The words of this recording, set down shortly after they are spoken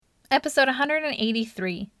Episode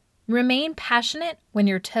 183, Remain Passionate When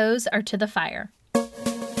Your Toes Are to the Fire.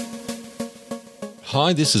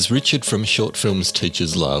 Hi, this is Richard from Short Films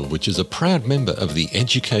Teachers Love, which is a proud member of the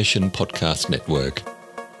Education Podcast Network,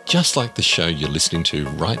 just like the show you're listening to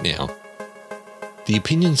right now. The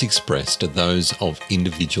opinions expressed are those of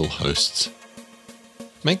individual hosts.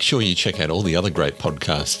 Make sure you check out all the other great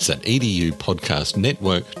podcasts at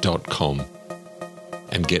edupodcastnetwork.com.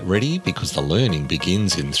 And get ready because the learning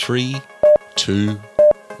begins in 3, 2,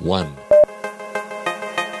 1.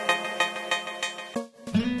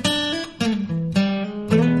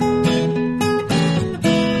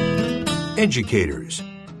 Educators,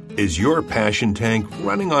 is your passion tank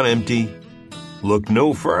running on empty? Look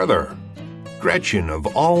no further. Gretchen of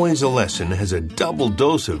Always a Lesson has a double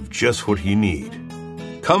dose of just what you need.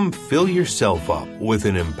 Come fill yourself up with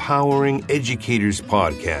an empowering educators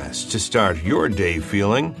podcast to start your day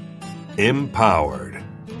feeling empowered.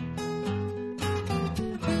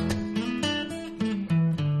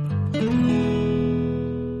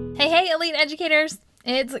 Hey, Elite Educators!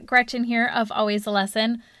 It's Gretchen here of Always a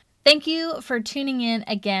Lesson. Thank you for tuning in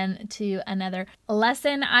again to another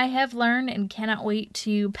lesson I have learned and cannot wait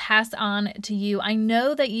to pass on to you. I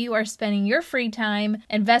know that you are spending your free time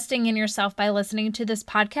investing in yourself by listening to this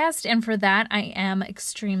podcast, and for that, I am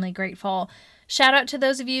extremely grateful. Shout out to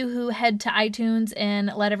those of you who head to iTunes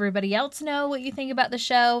and let everybody else know what you think about the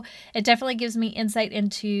show. It definitely gives me insight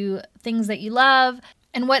into things that you love.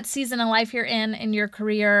 And what season of life you're in your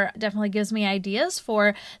career definitely gives me ideas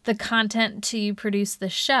for the content to produce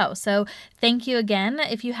this show. So thank you again.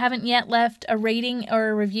 If you haven't yet left a rating or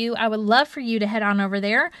a review, I would love for you to head on over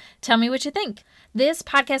there. Tell me what you think. This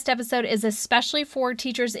podcast episode is especially for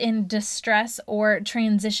teachers in distress or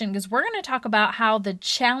transition because we're going to talk about how the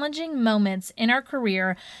challenging moments in our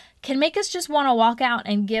career can make us just want to walk out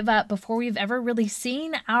and give up before we've ever really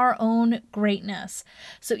seen our own greatness.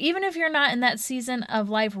 So even if you're not in that season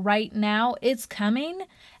of life right now, it's coming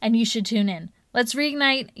and you should tune in. Let's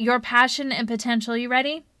reignite your passion and potential. You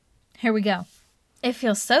ready? Here we go. It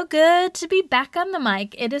feels so good to be back on the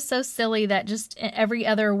mic. It is so silly that just every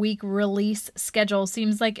other week release schedule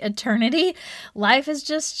seems like eternity. Life is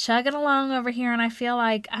just chugging along over here and I feel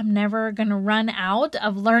like I'm never going to run out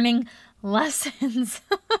of learning lessons.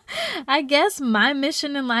 I guess my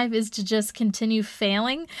mission in life is to just continue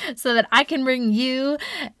failing so that I can bring you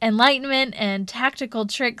enlightenment and tactical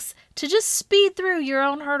tricks to just speed through your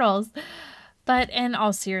own hurdles. But in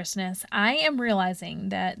all seriousness, I am realizing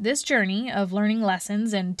that this journey of learning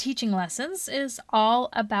lessons and teaching lessons is all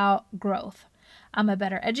about growth. I'm a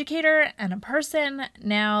better educator and a person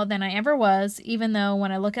now than I ever was, even though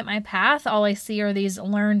when I look at my path, all I see are these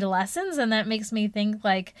learned lessons, and that makes me think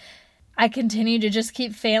like I continue to just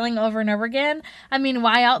keep failing over and over again. I mean,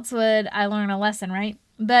 why else would I learn a lesson, right?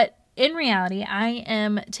 But in reality, I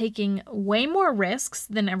am taking way more risks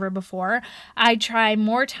than ever before. I try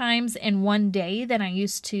more times in one day than I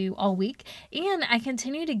used to all week, and I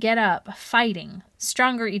continue to get up fighting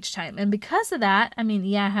stronger each time. And because of that, I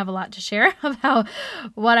have a lot to share about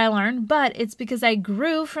what I learned, but it's because I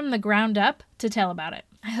grew from the ground up to tell about it.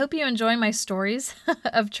 I hope you enjoy my stories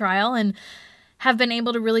of trial and have been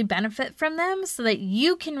able to really benefit from them so that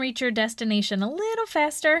you can reach your destination a little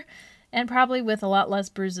faster and probably with a lot less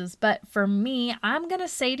bruises. But for me, I'm going to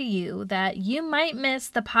say to you that you might miss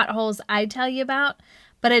the potholes I tell you about,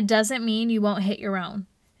 but it doesn't mean you won't hit your own.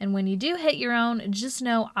 And when you do hit your own, just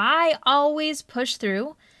know I always push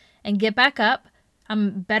through and get back up.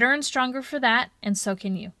 I'm better and stronger for that, and so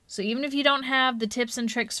can you. So even if you don't have the tips and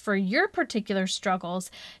tricks for your particular struggles,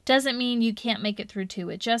 doesn't mean you can't make it through too.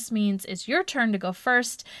 It just means it's your turn to go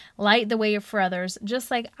first, light the way for others, just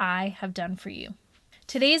like I have done for you.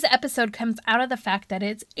 Today's episode comes out of the fact that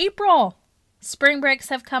it's April. Spring breaks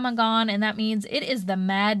have come and gone, and that means it is the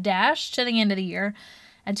mad dash to the end of the year.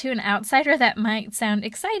 And to an outsider, that might sound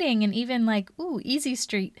exciting and even like, ooh, easy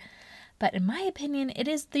street. But in my opinion, it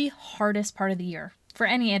is the hardest part of the year for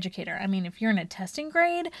any educator. I mean, if you're in a testing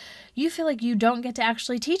grade, you feel like you don't get to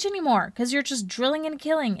actually teach anymore because you're just drilling and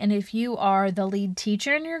killing. And if you are the lead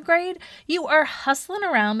teacher in your grade, you are hustling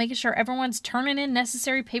around, making sure everyone's turning in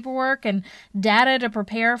necessary paperwork and data to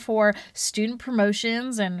prepare for student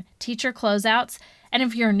promotions and teacher closeouts. And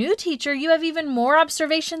if you're a new teacher, you have even more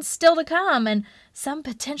observations still to come and some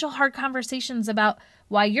potential hard conversations about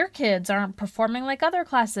why your kids aren't performing like other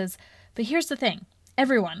classes. But here's the thing,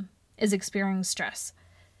 everyone is experiencing stress.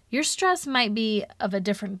 Your stress might be of a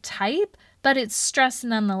different type, but it's stress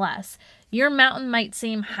nonetheless. Your mountain might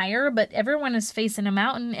seem higher, but everyone is facing a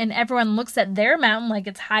mountain, and everyone looks at their mountain like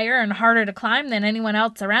it's higher and harder to climb than anyone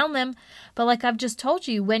else around them. But like I've just told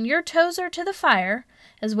you, when your toes are to the fire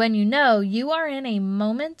is when you know you are in a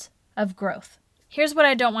moment of growth. Here's what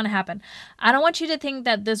I don't want to happen. I don't want you to think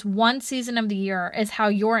that this one season of the year is how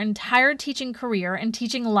your entire teaching career and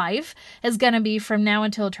teaching life is going to be from now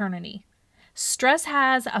until eternity. Stress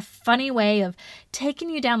has a funny way of taking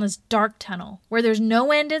you down this dark tunnel where there's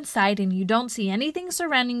no end in sight and you don't see anything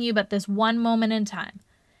surrounding you but this one moment in time.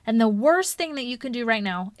 And the worst thing that you can do right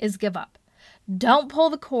now is give up. Don't pull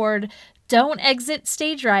the cord. Don't exit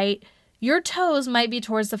stage right. Your toes might be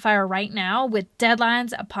towards the fire right now with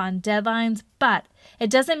deadlines upon deadlines, but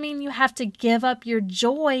it doesn't mean you have to give up your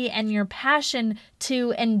joy and your passion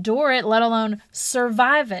to endure it, let alone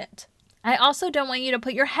survive it. I also don't want you to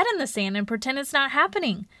put your head in the sand and pretend it's not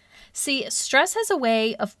happening. See, stress has a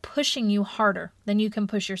way of pushing you harder than you can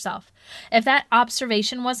push yourself. If that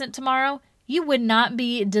observation wasn't tomorrow, you would not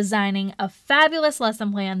be designing a fabulous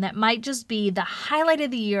lesson plan that might just be the highlight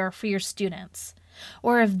of the year for your students.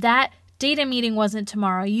 Or if that data meeting wasn't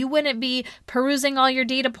tomorrow, you wouldn't be perusing all your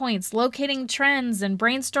data points, locating trends, and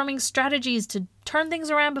brainstorming strategies to turn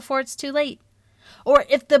things around before it's too late. Or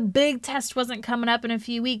if the big test wasn't coming up in a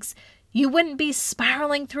few weeks, you wouldn't be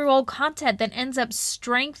spiraling through old content that ends up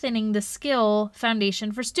strengthening the skill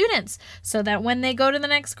foundation for students so that when they go to the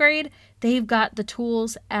next grade, they've got the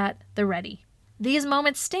tools at the ready. These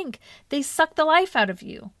moments stink. They suck the life out of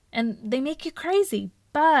you and they make you crazy,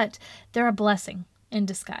 but they're a blessing in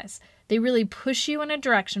disguise. They really push you in a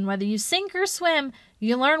direction. Whether you sink or swim,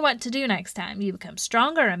 you learn what to do next time. You become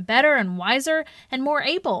stronger and better and wiser and more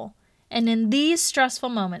able. And in these stressful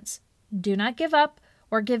moments, do not give up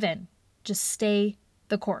or give in. Just stay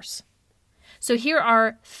the course. So here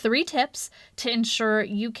are 3 tips to ensure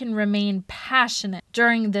you can remain passionate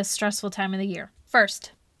during this stressful time of the year.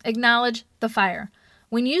 First, acknowledge the fire.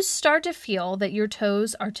 When you start to feel that your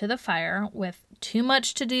toes are to the fire with too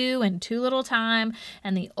much to do and too little time,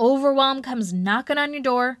 and the overwhelm comes knocking on your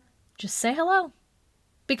door, just say hello.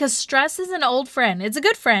 Because stress is an old friend. It's a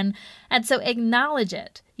good friend. And so acknowledge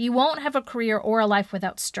it. You won't have a career or a life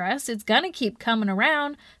without stress. It's going to keep coming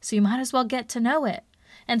around, so you might as well get to know it.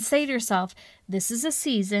 And say to yourself, this is a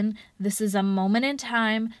season. This is a moment in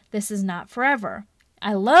time. This is not forever.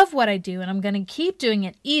 I love what I do, and I'm going to keep doing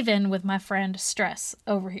it even with my friend stress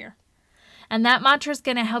over here. And that mantra is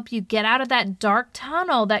going to help you get out of that dark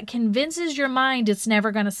tunnel that convinces your mind it's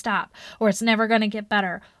never going to stop, or it's never going to get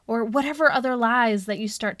better, or whatever other lies that you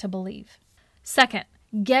start to believe. Second,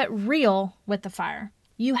 get real with the fire.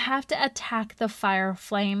 You have to attack the fire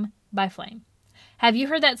flame by flame. Have you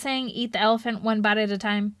heard that saying, eat the elephant one bite at a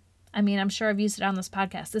time? I mean, I'm sure I've used it on this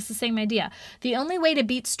podcast. It's the same idea. The only way to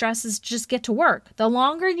beat stress is just get to work. The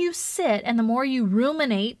longer you sit and the more you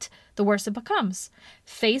ruminate, the worse it becomes.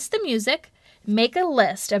 Face the music. Make a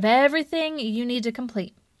list of everything you need to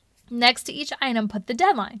complete. Next to each item, put the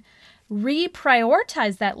deadline.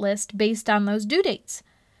 Reprioritize that list based on those due dates.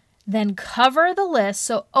 Then cover the list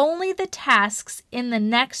so only the tasks in the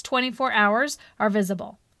next 24 hours are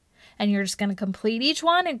visible. And you're just going to complete each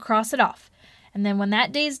one and cross it off. And then when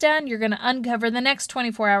that day's done, you're going to uncover the next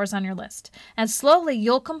 24 hours on your list. And slowly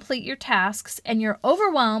you'll complete your tasks and your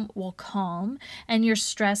overwhelm will calm and your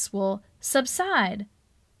stress will subside.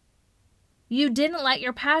 You didn't let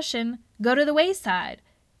your passion go to the wayside.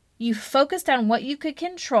 You focused on what you could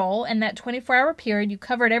control in that 24-hour period. You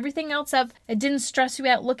covered everything else up. It didn't stress you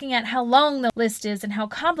out looking at how long the list is and how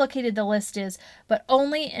complicated the list is, but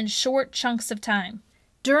only in short chunks of time.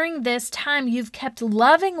 During this time, you've kept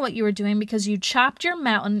loving what you were doing because you chopped your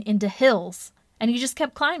mountain into hills and you just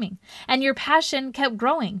kept climbing and your passion kept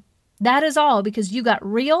growing. That is all because you got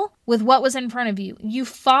real with what was in front of you. You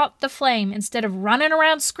fought the flame instead of running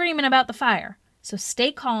around screaming about the fire. So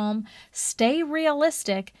stay calm, stay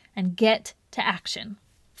realistic, and get to action.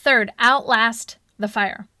 Third, outlast the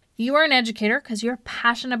fire. You are an educator because you're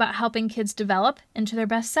passionate about helping kids develop into their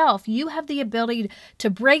best self. You have the ability to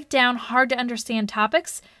break down hard to understand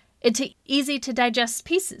topics into easy to digest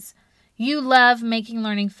pieces. You love making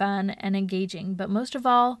learning fun and engaging, but most of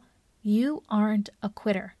all, you aren't a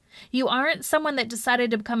quitter. You aren't someone that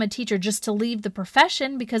decided to become a teacher just to leave the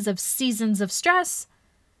profession because of seasons of stress.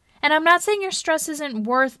 And I'm not saying your stress isn't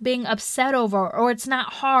worth being upset over, or it's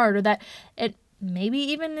not hard, or that it maybe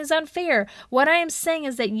even is unfair. What I am saying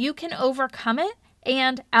is that you can overcome it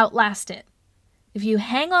and outlast it. If you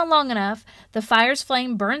hang on long enough, the fire's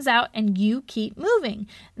flame burns out and you keep moving.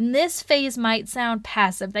 And this phase might sound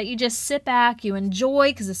passive, that you just sit back, you enjoy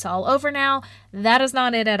because it's all over now. That is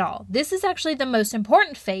not it at all. This is actually the most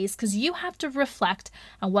important phase because you have to reflect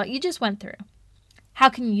on what you just went through. How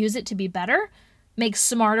can you use it to be better? Make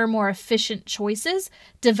smarter, more efficient choices?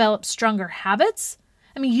 Develop stronger habits?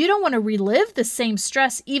 I mean, you don't want to relive the same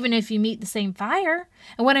stress even if you meet the same fire.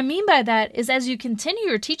 And what I mean by that is as you continue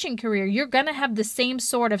your teaching career, you're going to have the same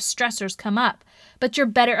sort of stressors come up, but you're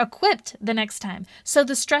better equipped the next time. So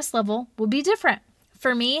the stress level will be different.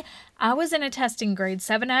 For me, I was in a testing grade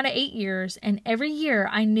 7 out of 8 years, and every year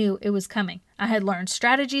I knew it was coming. I had learned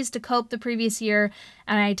strategies to cope the previous year,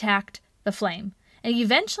 and I attacked the flame. And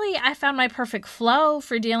eventually I found my perfect flow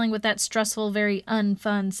for dealing with that stressful, very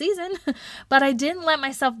unfun season, but I didn't let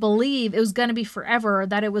myself believe it was going to be forever, or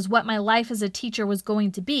that it was what my life as a teacher was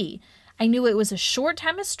going to be. I knew it was a short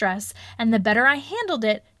time of stress, and the better I handled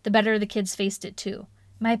it, the better the kids faced it too.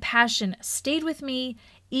 My passion stayed with me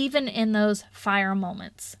even in those fire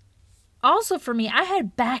moments. Also for me, I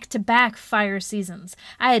had back-to-back fire seasons.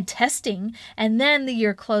 I had testing, and then the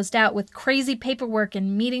year closed out with crazy paperwork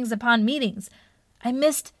and meetings upon meetings. I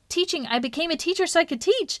missed teaching. I became a teacher so I could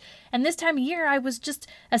teach. And this time of year, I was just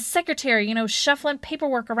a secretary, shuffling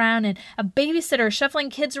paperwork around, and a babysitter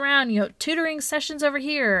shuffling kids around, tutoring sessions over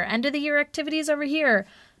here, end of the year activities over here.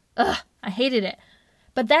 I hated it.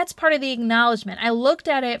 But that's part of the acknowledgement. I looked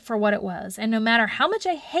at it for what it was. And no matter how much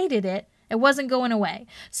I hated it, it wasn't going away.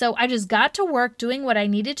 So I just got to work doing what I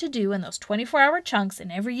needed to do in those 24-hour chunks. And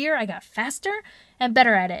every year I got faster and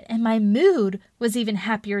better at it. And my mood was even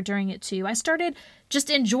happier during it too. I started just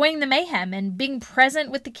enjoying the mayhem and being present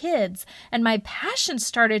with the kids. And my passion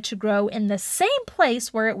started to grow in the same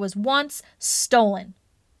place where it was once stolen.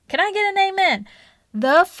 Can I get an amen?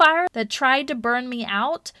 The fire that tried to burn me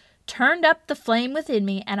out turned up the flame within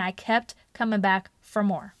me, and I kept coming back for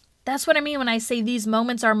more. That's what I mean when I say these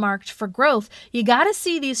moments are marked for growth. You got to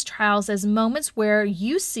see these trials as moments where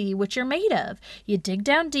you see what you're made of. You dig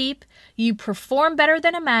down deep, you perform better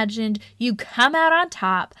than imagined, you come out on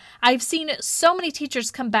top. I've seen so many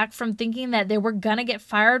teachers come back from thinking that they were going to get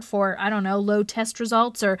fired for, low test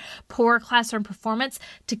results or poor classroom performance,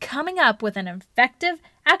 to coming up with an effective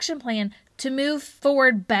action plan to move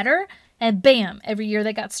forward better, and bam, every year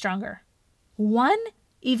they got stronger. One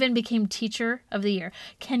even became Teacher of the Year.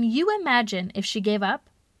 Can you imagine if she gave up?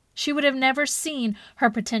 She would have never seen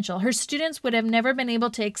her potential. Her students would have never been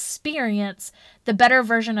able to experience the better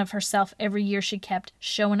version of herself every year she kept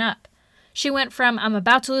showing up. She went from, I'm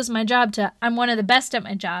about to lose my job, to I'm one of the best at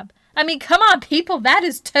my job. I mean, come on, people, that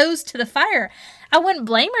is toes to the fire. I wouldn't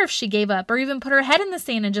blame her if she gave up or even put her head in the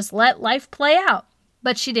sand and just let life play out.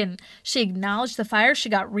 But she didn't. She acknowledged the fire, she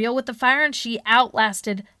got real with the fire, and she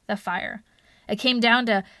outlasted the fire. It came down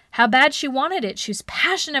to how bad she wanted it. She was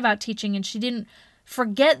passionate about teaching, and she didn't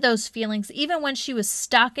forget those feelings even when she was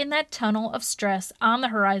stuck in that tunnel of stress on the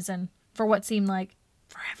horizon for what seemed like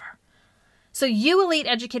forever. So you, elite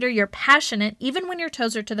educator, you're passionate even when your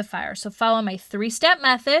toes are to the fire. So follow my 3-step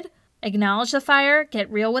method. Acknowledge the fire,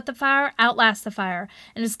 get real with the fire, outlast the fire.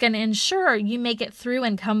 And it's going to ensure you make it through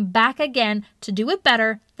and come back again to do it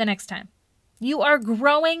better the next time. You are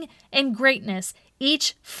growing in greatness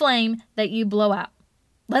each flame that you blow out.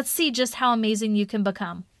 Let's see just how amazing you can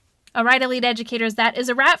become. All right, elite educators, that is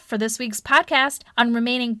a wrap for this week's podcast on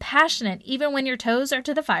remaining passionate even when your toes are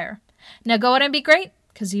to the fire. Now go out and be great,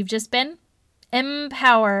 because you've just been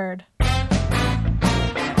empowered.